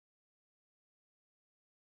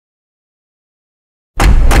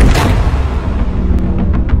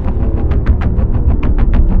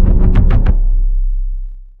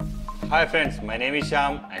Hi friends, my name is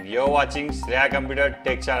Shyam and you're watching Shreya Computer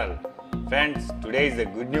Tech Channel. Friends, today is the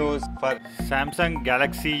good news for Samsung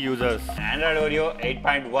Galaxy users. Android Oreo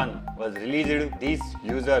 8.1 was released to these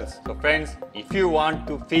users. So friends, if you want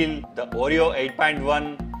to feel the Oreo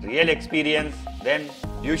 8.1 real experience, then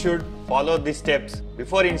you should follow these steps.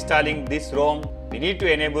 Before installing this ROM, we need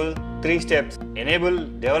to enable 3 steps. Enable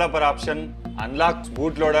developer option, unlock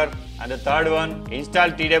bootloader, and the third one,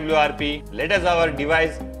 install TWRP. Let us our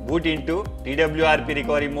device boot into TWRP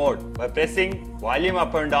recovery mode by pressing volume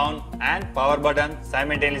up and down and power button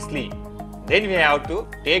simultaneously. Then we have to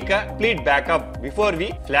take a complete backup before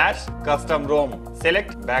we flash custom ROM.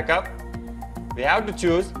 Select backup. We have to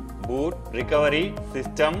choose boot, recovery,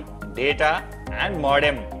 system, data and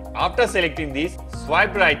modem. After selecting these,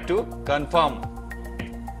 swipe right to confirm.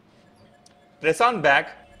 Press on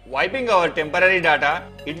back. Wiping our temporary data,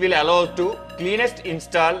 it will allow us to cleanest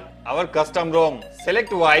install our custom ROM.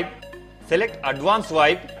 Select wipe, select advanced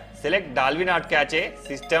wipe, select Dolby Not Cache,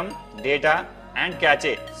 system, data and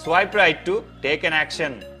cache. Swipe right to take an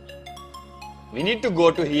action. We need to go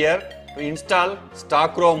to here to install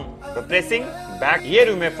stock ROM. By pressing back, here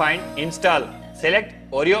you may find install. Select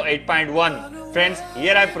Oreo 8.1. Friends,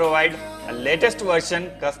 here I provide a latest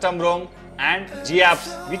version custom ROM and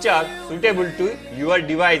GApps which are suitable to your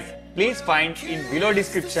device. Please find in below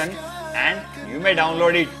description and you may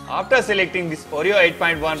download it. After selecting this Oreo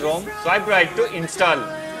 8.1 ROM, swipe right to install.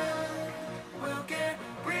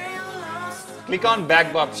 Click on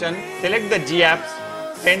back option, select the GApps.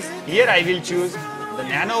 Friends, here I will choose the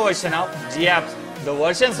nano version of GApps. The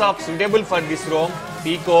versions of suitable for this ROM,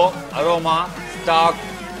 Pico, Aroma, Stock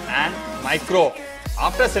and Micro.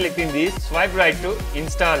 After selecting these, swipe right to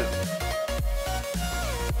install.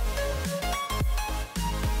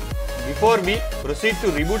 Before we proceed to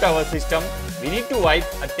reboot our system, we need to wipe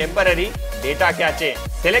a temporary data cache.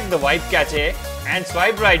 Select the wipe cache and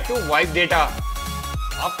swipe right to wipe data.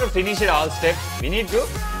 After finishing all steps, we need to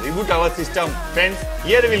reboot our system. Friends,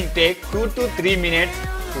 here will take 2 to 3 minutes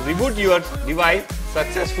to reboot your device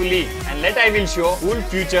successfully, and I will show cool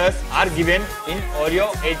features are given in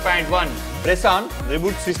Oreo 8.1. Press on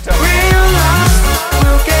reboot system.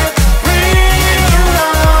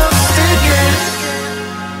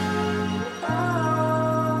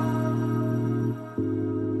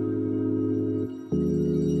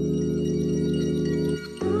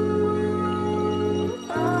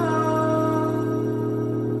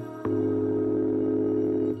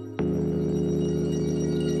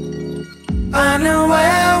 I know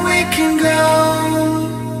where we can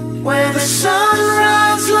go, where the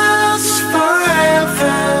sunrise lasts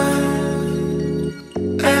forever,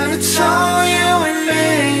 and it's all you and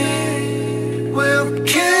me. We'll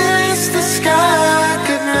kiss the sky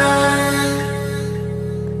goodnight.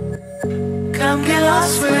 Come get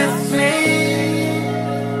lost with me.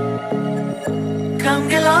 Come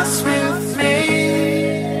get lost with me.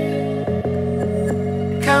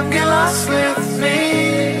 Come get lost with me.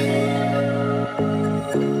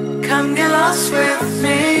 Come get lost with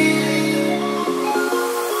me.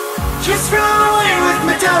 Just run away with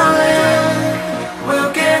me, darling.